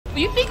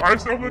You think I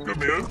sound like a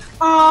man?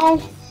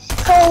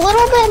 So a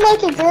little bit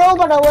like a girl,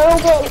 but a little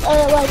bit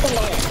like a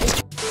man.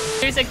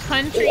 there's a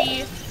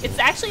country, it's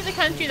actually the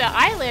country that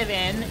I live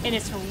in, and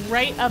it's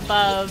right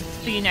above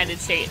the United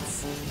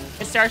States.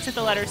 It starts with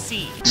the letter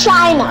C.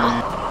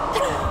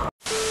 China.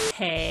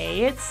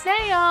 Hey, it's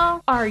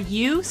Sail. Are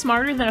you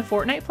smarter than a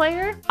Fortnite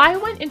player? I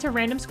went into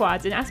random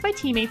squads and asked my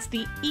teammates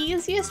the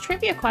easiest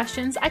trivia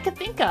questions I could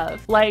think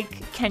of,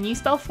 like, can you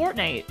spell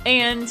Fortnite?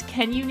 And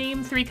can you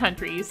name 3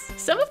 countries?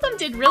 Some of them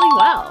did really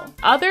well.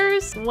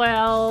 Others,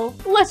 well,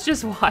 let's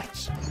just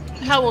watch.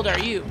 How old are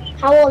you?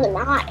 How old am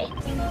I?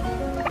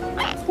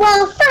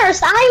 Well,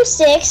 first, I'm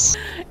 6.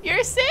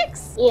 You're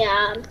 6?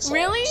 Yeah, I'm 6.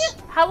 Really?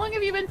 How long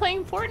have you been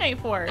playing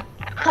Fortnite for?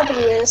 A couple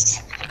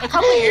years. A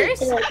couple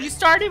years? You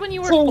started when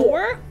you were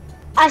 4?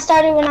 I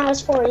started when I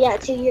was 4, yeah,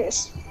 2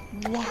 years.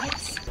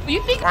 What?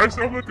 You think I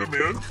sound like a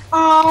man?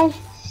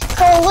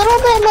 So a little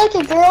bit like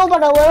a girl,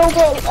 but a little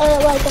bit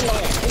like a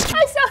man.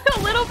 I sound a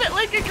little bit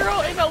like a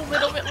girl and a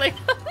little bit like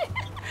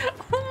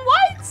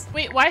What?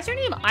 Wait, why is your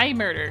name I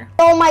Murder?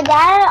 So my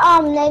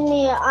dad named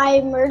me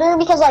I Murder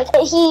because like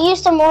he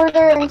used to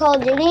murder in Call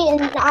of Duty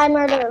and I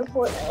Murder in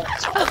Fortnite.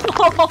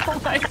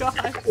 Oh my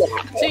god.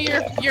 So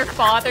your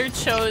father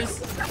chose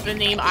the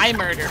name I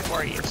Murder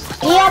for you.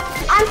 Yep,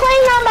 I'm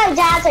playing on my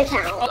dad's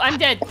account. Oh, I'm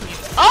dead.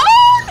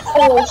 Oh!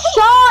 Oh,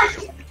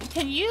 shot!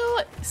 Can you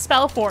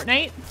spell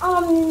Fortnite?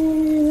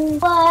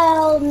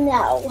 Well,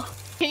 no.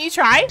 Can you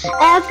try?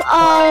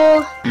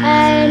 F-O-N-I-F-O-I-T.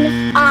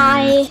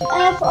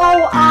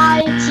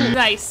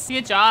 Nice.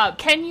 Good job.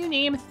 Can you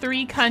name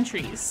 3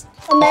 countries?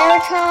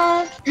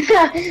 America.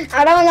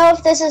 I don't know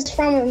if this is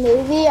from a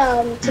movie,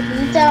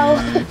 Tobito.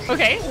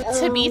 Okay.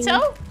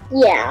 Tobito?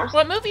 Yeah.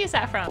 What movie is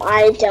that from?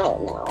 I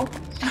don't know.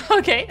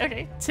 Okay,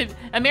 okay.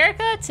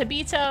 America,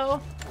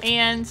 Tobito,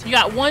 and you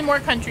got 1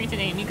 more country to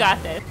name. You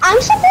got this. I'm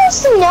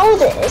supposed to know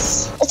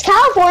this. Is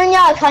California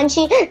a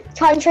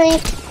country?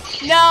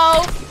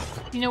 No.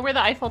 You know where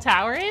the Eiffel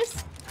Tower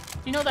is?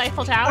 You know the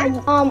Eiffel Tower?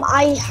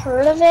 I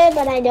heard of it,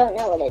 but I don't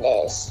know what it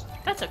is.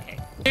 That's okay.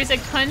 There's a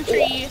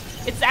country,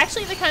 it's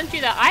actually the country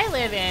that I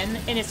live in,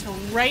 and it's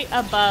right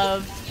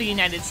above the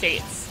United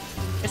States.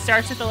 It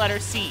starts with the letter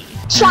C.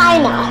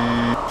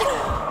 China.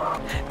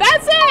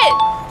 That's it!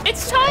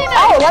 It's China!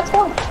 Oh, that's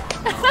one.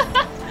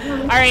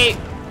 Alright,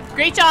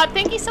 great job.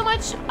 Thank you so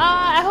much.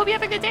 I hope you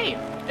have a good day.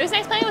 It was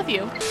nice playing with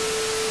you.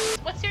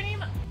 What's your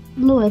name?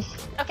 Louis.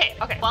 Okay.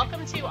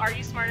 Welcome to Are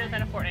You Smarter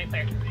Than a Fortnite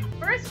Player?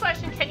 First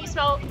question, can you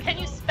spell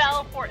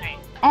Fortnite?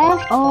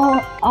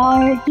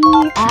 F-O-R-T-I-N-G.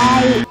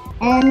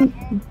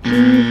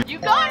 You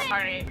got it!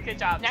 Alright, good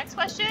job. Next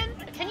question,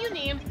 can you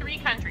name 3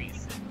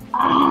 countries?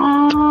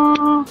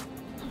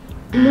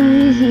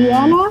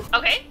 Louisiana.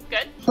 Okay,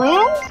 good.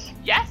 France?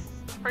 Yes,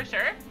 for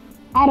sure.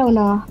 I don't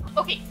know.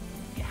 Okay,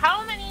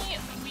 how many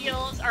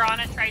wheels are on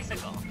a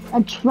tricycle?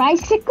 A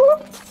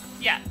tricycle?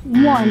 Yeah.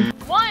 1.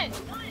 1!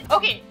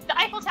 Okay, the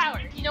Eiffel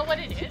Tower. You know what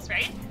it is,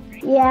 right?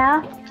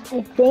 Yeah,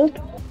 I think.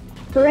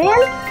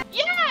 France?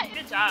 Yeah!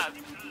 Good job.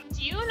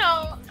 Do you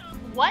know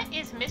what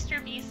is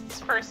Mr. Beast's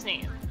first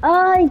name?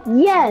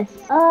 Yes.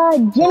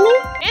 Jimmy?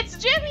 It's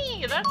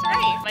Jimmy! That's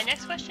right. My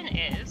next question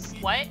is,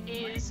 what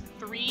is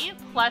 3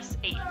 plus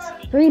 8?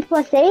 3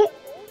 plus 8?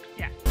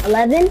 Yeah.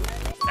 11?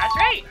 That's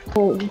right.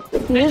 Oh.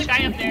 There's a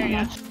guy up there,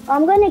 yeah.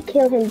 I'm gonna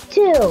kill him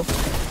too.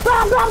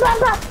 Blah, blah, blah,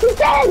 blah. He's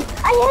dead!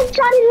 I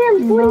headshotted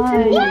him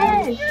 43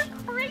 times. You're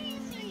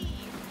crazy!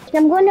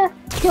 I'm gonna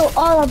kill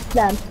all of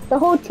them. The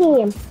whole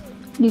team.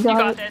 You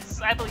got this.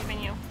 I believe in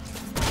you.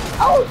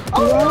 Oh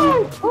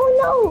no! Oh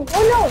no!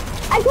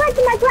 I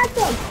cracked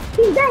him!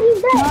 He's dead!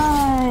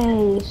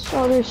 Nice.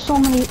 Oh, there's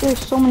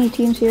so many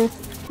teams here.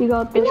 You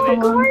got this. Come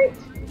on.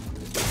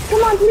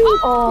 Come on, please.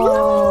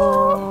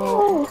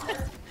 Oh. No.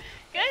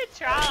 Good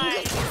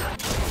try.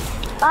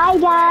 Bye,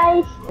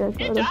 guys.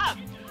 Good job.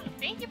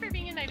 Thank you for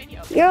being in my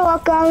video. You're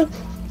welcome.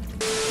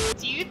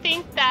 Do you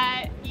think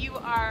that you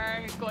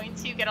are going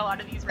to get a lot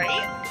of these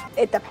right?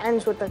 It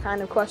depends what the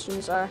kind of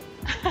questions are.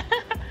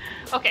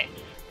 Okay.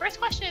 First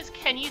question is,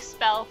 can you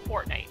spell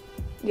Fortnite?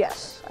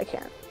 Yes, I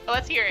can. Oh,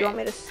 let's hear it. You want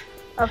me to?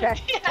 Okay.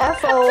 Yeah.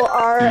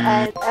 F-O-R-N-F-O-R-T-N-I-T-E.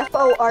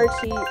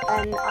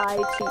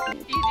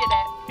 You did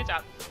it. Good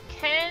job.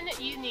 Can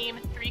you name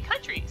 3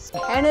 countries?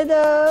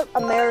 Canada,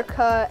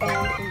 America,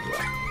 and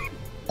India.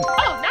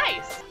 Oh,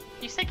 nice.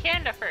 You said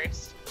Canada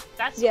first.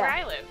 That's Yeah. where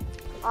I live.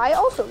 I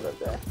also live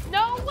there.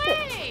 No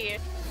way!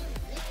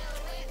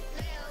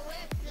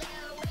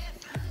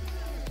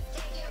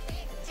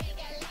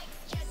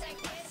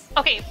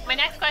 Okay, my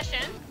next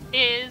question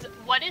is,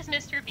 what is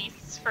Mr.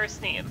 Beast's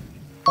first name?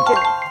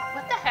 Jimmy.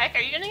 What the heck?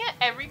 Are you gonna get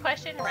every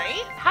question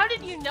right? How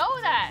did you know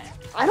that?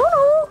 I don't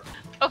know.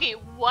 Okay,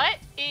 what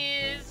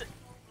is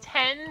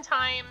 10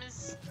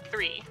 times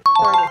 3?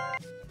 30.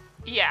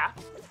 Yeah,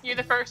 you're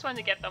the first one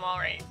to get them all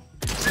right.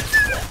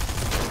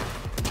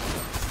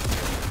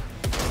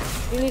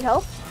 You need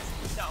help?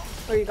 No.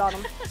 Or you got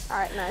them?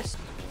 Alright, nice.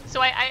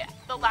 So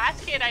the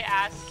last kid I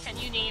asked, can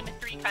you name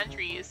 3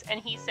 countries? And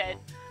he said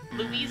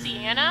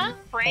Louisiana,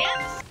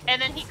 France,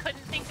 and then he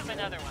couldn't think of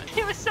another one.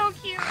 It was so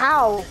cute.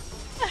 How?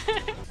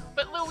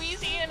 But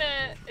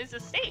Louisiana is a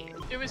state.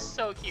 It was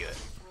so cute.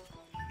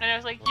 And I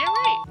was like, you're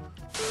right.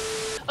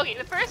 Okay,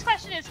 the first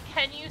question is,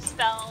 can you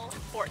spell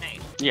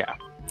Fortnite? Yeah.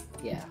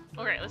 Yeah.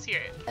 Okay, let's hear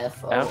it.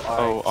 Fortnite.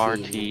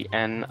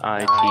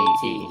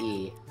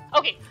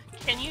 Okay,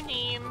 can you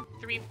name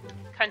 3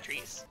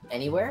 countries?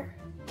 Anywhere?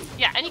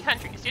 Yeah, any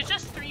countries. It's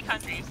just 3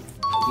 countries.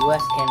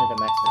 US, Canada,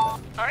 Mexico.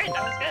 Alright,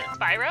 that was good.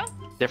 Spyro?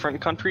 Different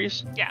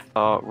countries? Yeah.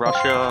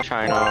 Russia,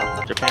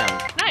 China, Japan.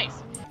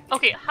 Nice.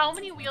 Okay, how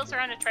many wheels are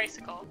on a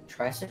tricycle?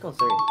 Tricycle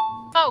 3.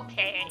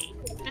 Okay.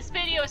 This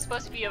video is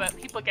supposed to be about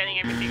people getting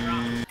everything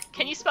wrong.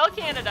 Can you spell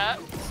Canada?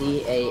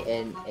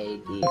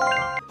 C-A-N-A-D.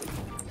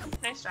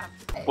 Nice job.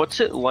 What's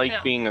it like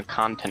Yeah. being a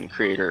content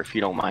creator, if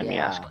you don't mind me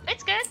asking?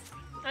 It's good.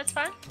 That's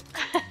fun.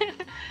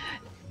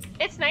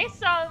 It's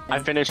nice. I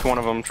finished one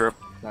of them, Trip.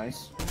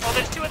 Nice. Oh,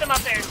 there's 2 of them up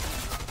there.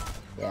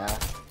 Yeah.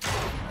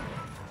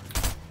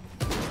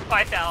 Oh,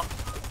 I fell.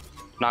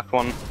 Knocked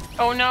one.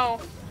 Oh no.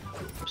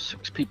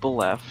 6 people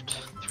left.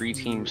 3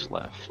 teams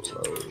left.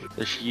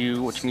 There's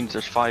you, which means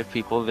there's 5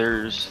 people.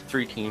 There's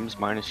 3 teams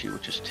minus you,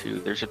 which is 2.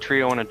 There's a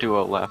trio and a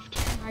duo left.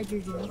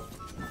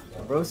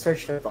 Bro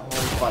searched up the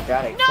whole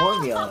quadratic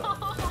formula.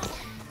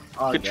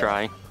 Oh, Good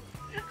try.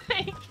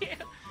 Thank you.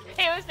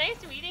 Hey, it was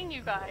nice meeting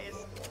you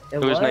guys. It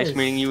was nice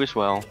meeting you as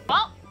well.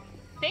 Well,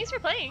 thanks for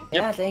playing.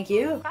 Yeah, thank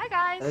you. Bye,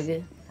 guys.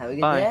 Have a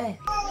good Bye. day.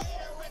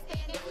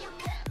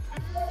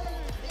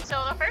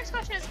 So the first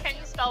question is, can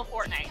you spell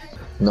Fortnite?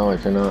 No, I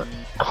cannot.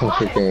 I'm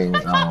thinking, You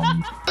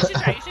should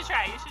try. You should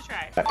try. You should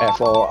try.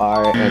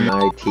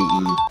 Fornite.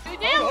 You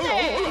nailed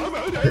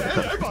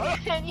it.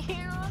 Can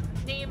you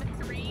name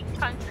 3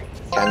 countries?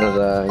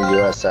 Canada,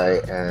 USA,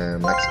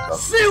 and Mexico.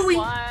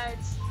 What?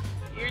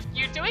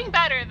 You're doing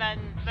better than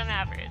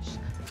average.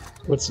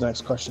 What's the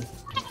next question?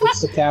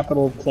 What's the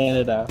capital of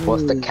Canada?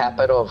 What's the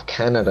capital of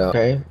Canada?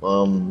 Okay.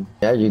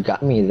 Yeah, you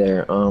got me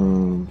there.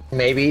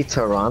 Maybe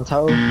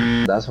Toronto.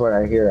 That's what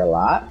I hear a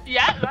lot.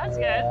 Yeah, that's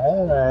good.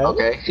 Alright.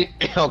 Okay.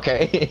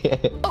 Okay.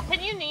 Oh,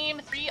 can you name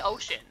 3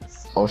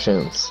 oceans?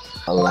 Oceans: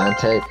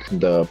 Atlantic,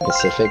 the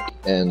Pacific,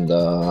 and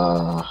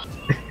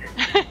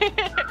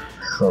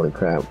holy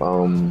crap.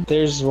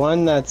 There's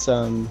one that's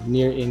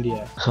near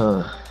India.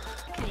 Huh.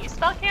 Can you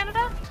spell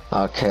Canada?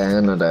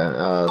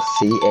 Canada.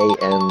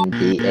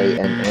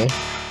 C-A-N-D-A-N-A. No!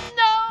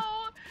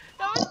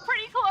 That was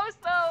pretty close,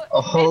 though.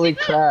 Oh, holy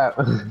crap.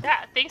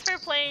 Yeah, thanks for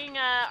playing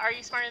Are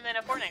You Smarter Than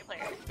a Fortnite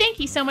Player? Thank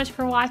you so much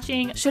for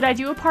watching. Should I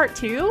do a part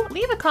 2?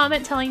 Leave a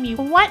comment telling me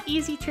what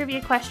easy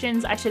trivia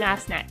questions I should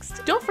ask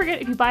next. Don't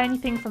forget, if you buy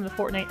anything from the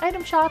Fortnite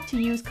item shop, to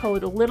use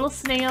code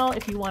LITTLESNAIL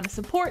if you want to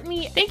support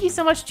me. Thank you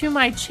so much to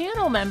my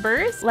channel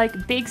members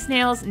like Big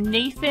Snails,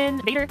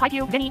 Nathan, Vader,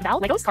 Haikyuu, Vinny, Val,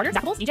 Legos, Carter,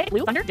 Zappables, EJ,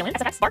 Blue, Thunder, Dylan,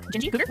 SFX, Spark,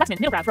 Gingy, Cougar, Westman,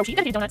 Middlegrab, Roshi,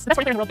 Dedicated Donuts, Best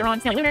 43 in the world, they're on,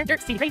 Snail Lunar,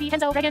 Dirt, Stevie Gravy,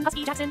 Henzo, Dragon,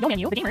 Husky, Jackson, No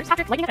Manu, The Gamers,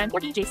 Patrick, Lightning FM,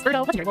 Orky, Jace,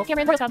 Birdo, Legendary Wolf,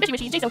 Cameron, Royal Scum, Wishy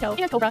Wishy, Jay Soto,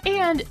 and Cobra,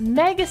 and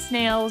Mega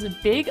Snails,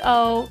 Big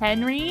O,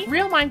 Henry,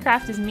 Real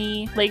Minecraft is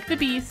me, Lake the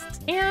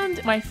Beast,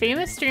 and my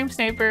famous stream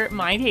sniper,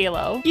 Mind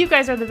Halo. You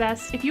guys are the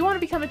best. If you want to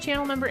become a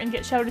channel member and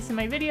get shoutouts in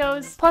my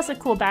videos, plus a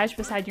cool badge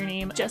beside your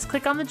name, just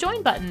click on the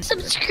join button.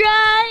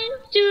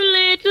 Subscribe to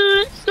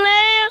Little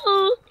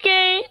Snail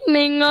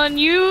Gaming on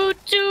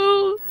YouTube.